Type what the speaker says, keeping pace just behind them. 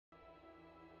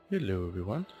Hello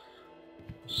everyone,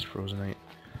 this is Frozenite.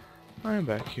 I am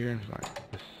back here with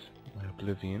my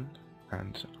Oblivion,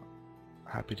 and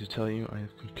happy to tell you I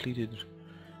have completed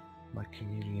my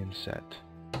Chameleon set.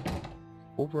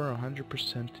 Over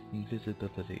 100%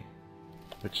 invisibility,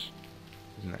 which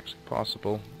isn't actually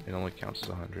possible. It only counts as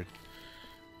 100.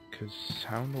 Because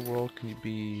how in the world can you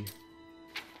be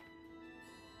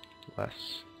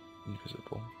less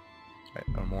invisible?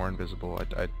 Or more invisible?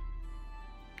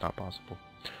 Not possible.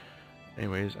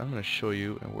 Anyways, I'm going to show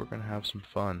you and we're going to have some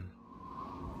fun.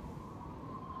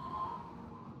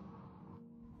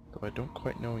 Though I don't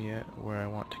quite know yet where I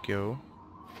want to go.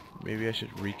 Maybe I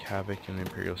should wreak havoc in the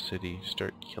Imperial City,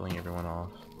 start killing everyone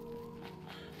off.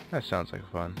 That sounds like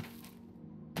fun.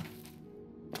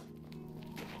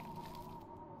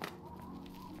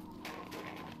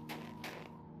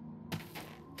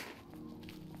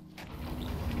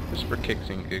 Just for kicks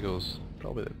and giggles,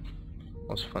 probably the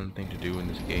most fun thing to do in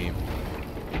this game.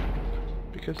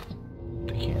 Because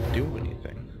they can't do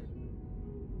anything.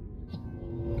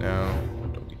 Now,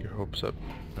 don't get your hopes up,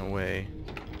 no way.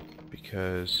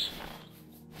 Because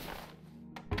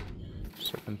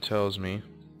something tells me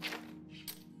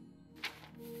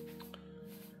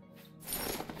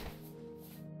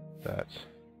that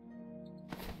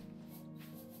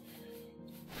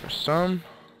for some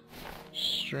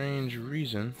strange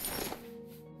reason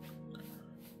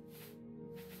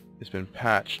it's been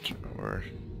patched, or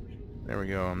there we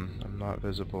go, I'm not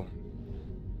visible.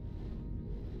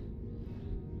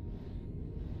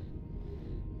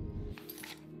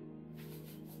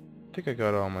 I think I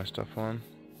got all my stuff on.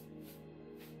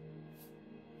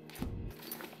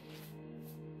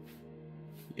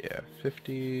 Yeah,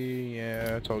 50,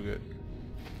 yeah, it's all good.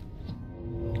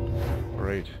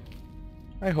 Alright.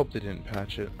 I hope they didn't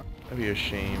patch it. That'd be a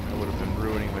shame. I would have been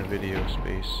ruining my video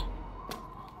space.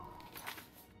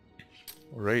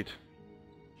 Alright.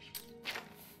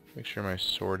 Make sure my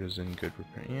sword is in good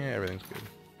repair. Yeah, everything's good.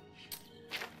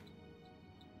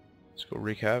 Let's go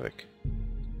wreak havoc.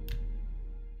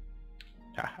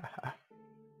 Ha ha ha.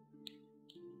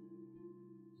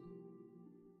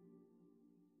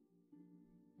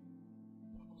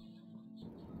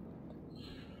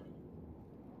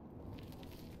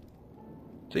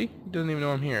 See? He doesn't even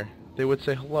know I'm here. They would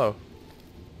say hello.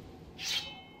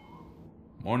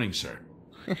 Morning, sir.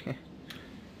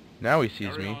 Now he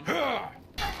sees me.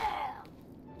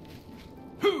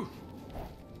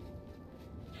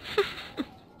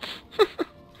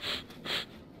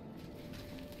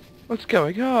 What's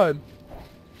going on?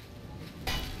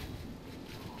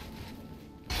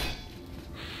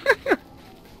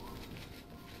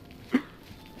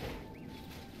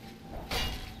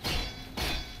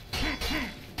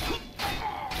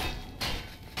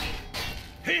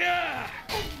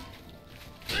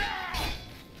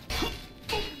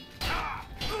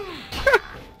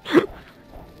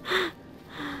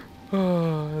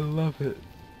 Oh, I love it.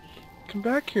 Come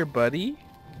back here, buddy.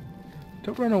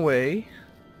 Don't run away.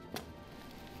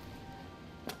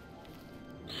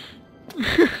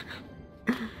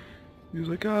 He was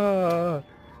like, I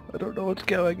don't know what's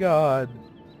going on.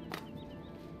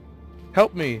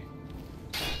 Help me.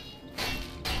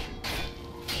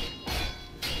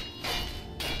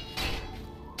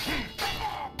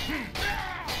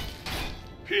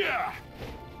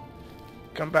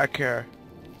 Come back here.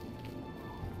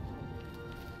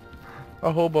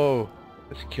 A hobo.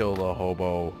 Let's kill the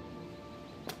hobo.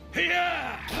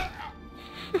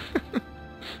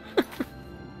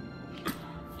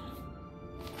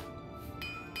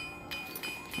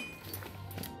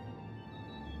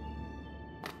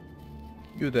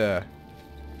 You there.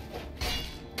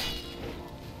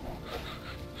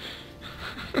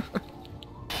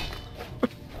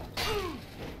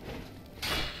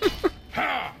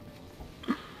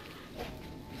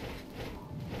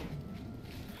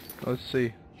 Let's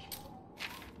see.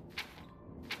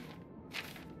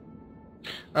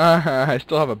 I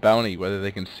still have a bounty whether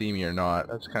they can see me or not.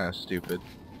 That's kind of stupid.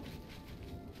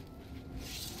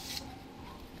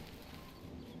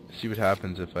 See what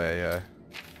happens if I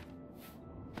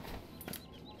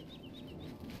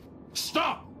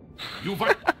Stop! You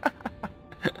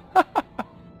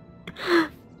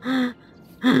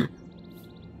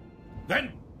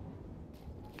Then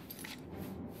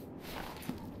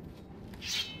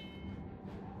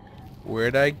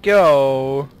where'd I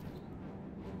go?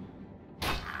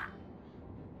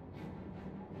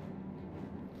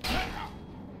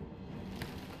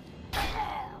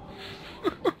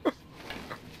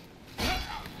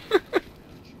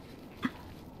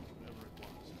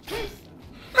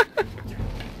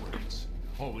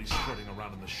 always strutting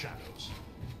around in the shadows.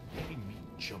 Making me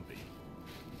jumpy.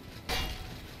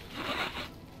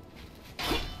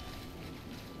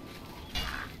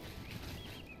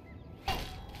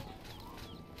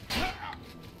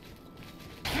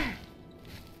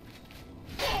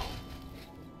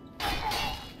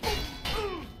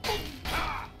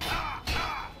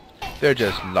 They're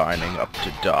just lining up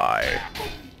to die.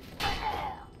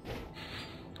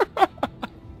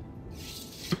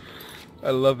 I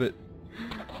love it.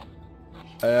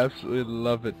 I absolutely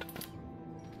love it.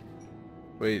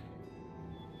 Wait.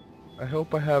 I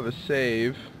hope I have a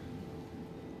save.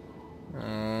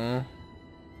 Oh.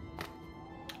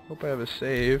 Hope I have a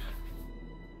save.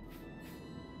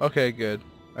 Okay, good.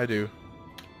 I do.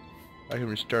 I can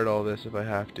restart all this if I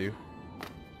have to.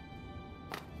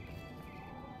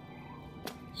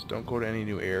 Just don't go to any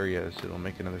new areas. It'll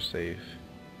make another save.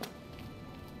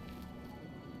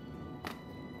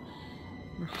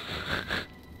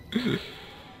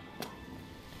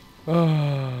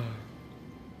 Oh.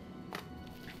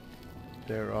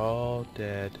 They're all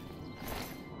dead.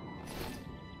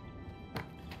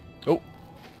 Oh.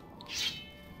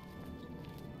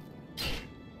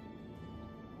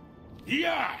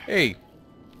 Yeah. Hey.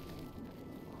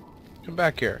 Come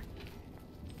back here.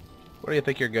 Where do you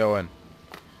think you're going?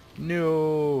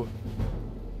 No.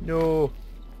 No.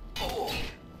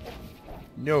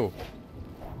 No.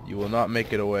 You will not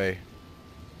make it away.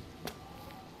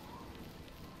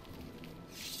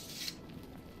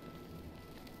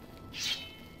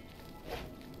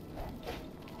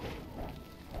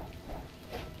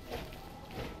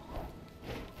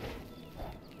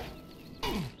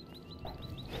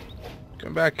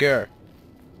 Come back here.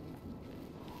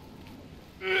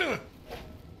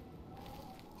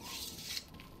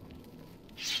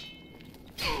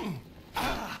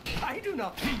 I do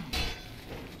not.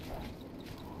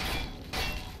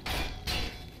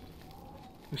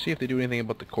 Let's see if they do anything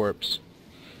about the corpse.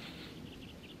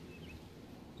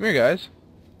 Come here, guys.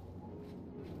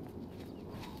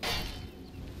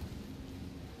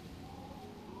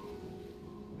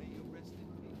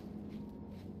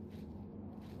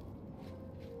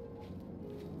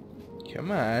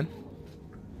 Come on.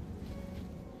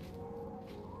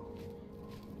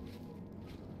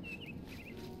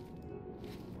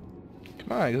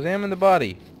 Come on, examine the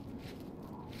body.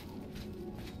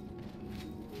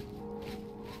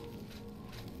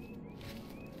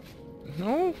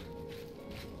 No?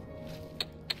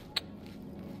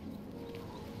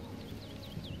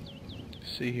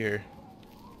 Let's see here.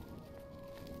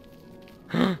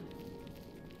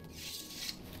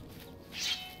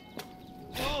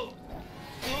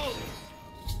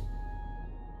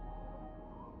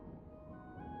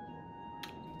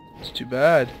 It's too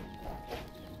bad.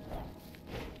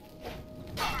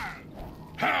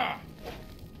 I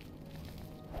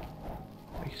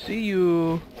see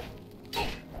you.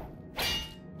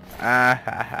 Ah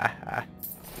ha ha ha.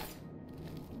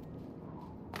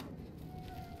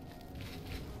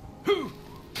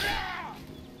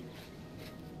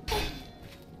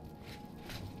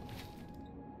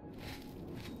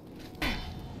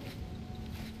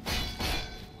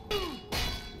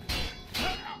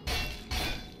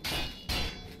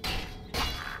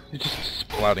 You're just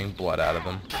spouting blood out of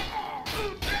him.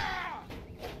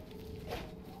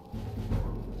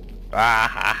 Ah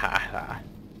ha ha ha.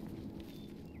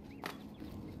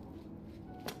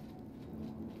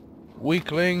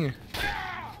 Weakling!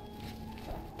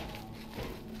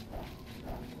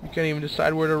 You can't even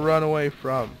decide where to run away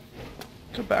from.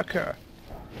 Come back here.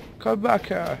 Come back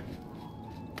here.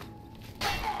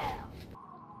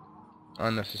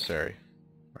 Unnecessary.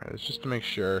 Alright, it's just to make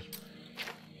sure.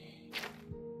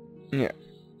 Yeah.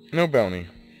 No bounty.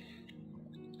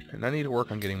 And I need to work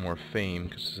on getting more fame,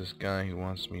 because there's this guy who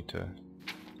wants me to...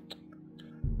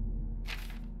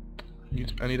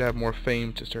 I need to have more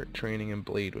fame to start training in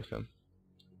Blade with him.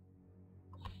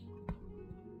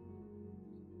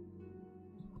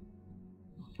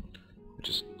 Which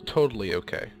is totally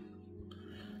okay.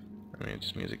 I mean,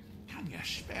 it's music. Can you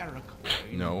spare a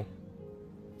coin? No.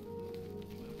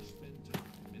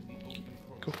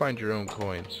 Go find your own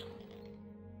coins.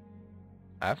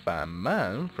 I find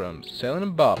mine from selling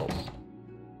in bottles.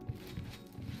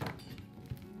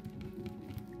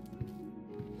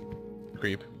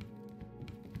 Creep.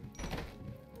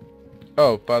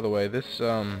 Oh, by the way, this,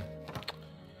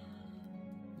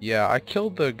 yeah, I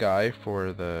killed the guy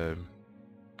for the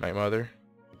Night Mother.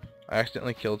 I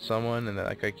accidentally killed someone, and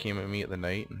that guy came at me at the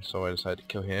night, and so I decided to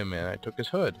kill him, and I took his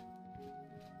hood.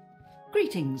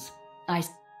 Greetings.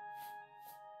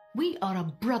 We are a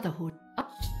brotherhood.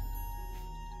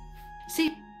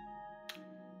 See.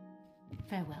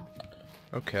 Farewell.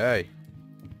 Okay.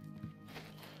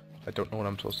 I don't know what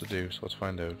I'm supposed to do, so let's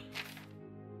find out.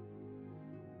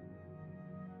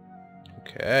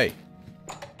 Okay.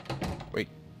 Wait.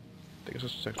 I think I'm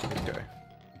supposed to text with this guy.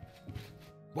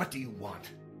 What do you want?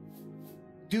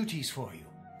 Duties for you.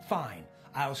 Fine.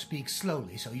 I'll speak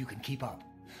slowly so you can keep up.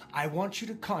 I want you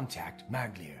to contact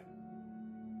Maglier.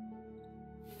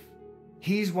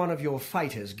 He's one of your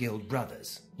Fighters Guild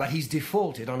brothers, but he's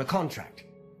defaulted on a contract.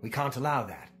 We can't allow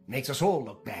that. Makes us all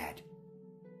look bad.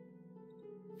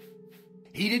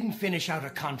 He didn't finish out a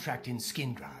contract in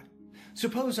Skingrad.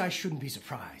 Suppose I shouldn't be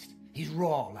surprised. He's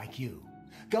raw like you.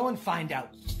 Go and find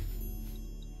out.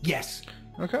 Yes.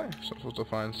 Okay, so I'm supposed to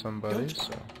find somebody,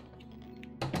 so...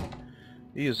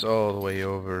 He is all the way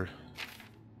over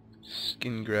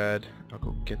Skingrad. I'll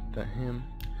go get him.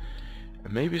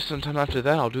 And maybe sometime after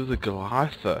that I'll do the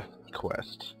Galartha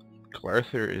quest.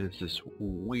 Galartha is this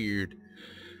weird...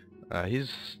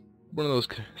 he's one of those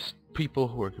people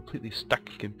who are completely stuck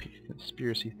in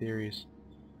conspiracy theories.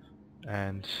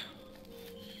 And...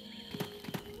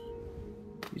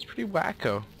 he's pretty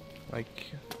wacko.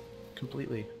 Like,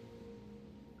 completely.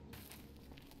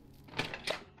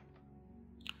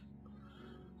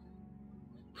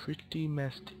 Pretty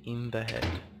messed in the head.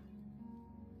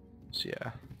 So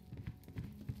yeah.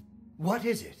 What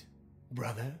is it,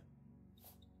 brother?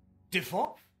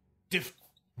 Default?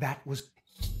 That was...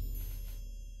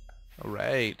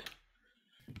 Alright.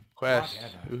 Quest.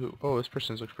 Ooh. Oh, this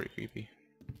person looks pretty creepy.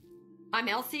 I'm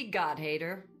Elsie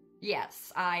Godhater.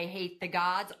 Yes, I hate the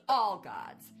gods, all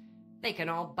gods. They can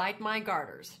all bite my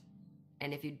garters.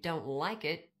 And if you don't like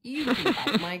it, you can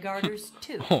bite my garters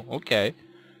too. Oh, okay.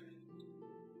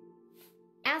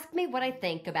 Ask me what I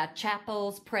think about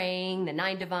chapels, praying, the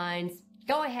 9 divines.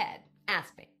 Go ahead,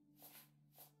 ask me.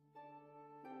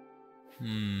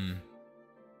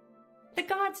 The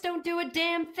gods don't do a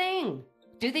damn thing.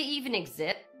 Do they even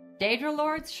exist? Daedra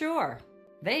lords, sure.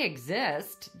 They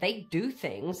exist. They do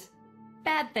things.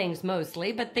 Bad things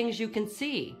mostly, but things you can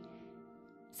see.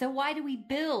 So why do we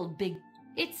build big...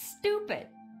 It's stupid.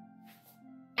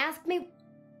 Ask me...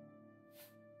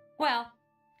 Well,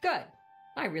 good.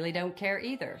 I really don't care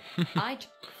either. I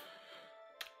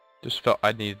just felt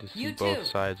I needed to see You both too.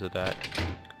 sides of that.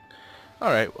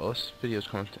 Alright, well this video's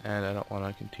coming to an end. I don't want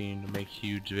to continue to make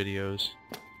huge videos.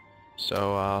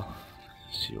 So,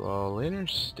 see you all later.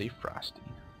 Stay frosty.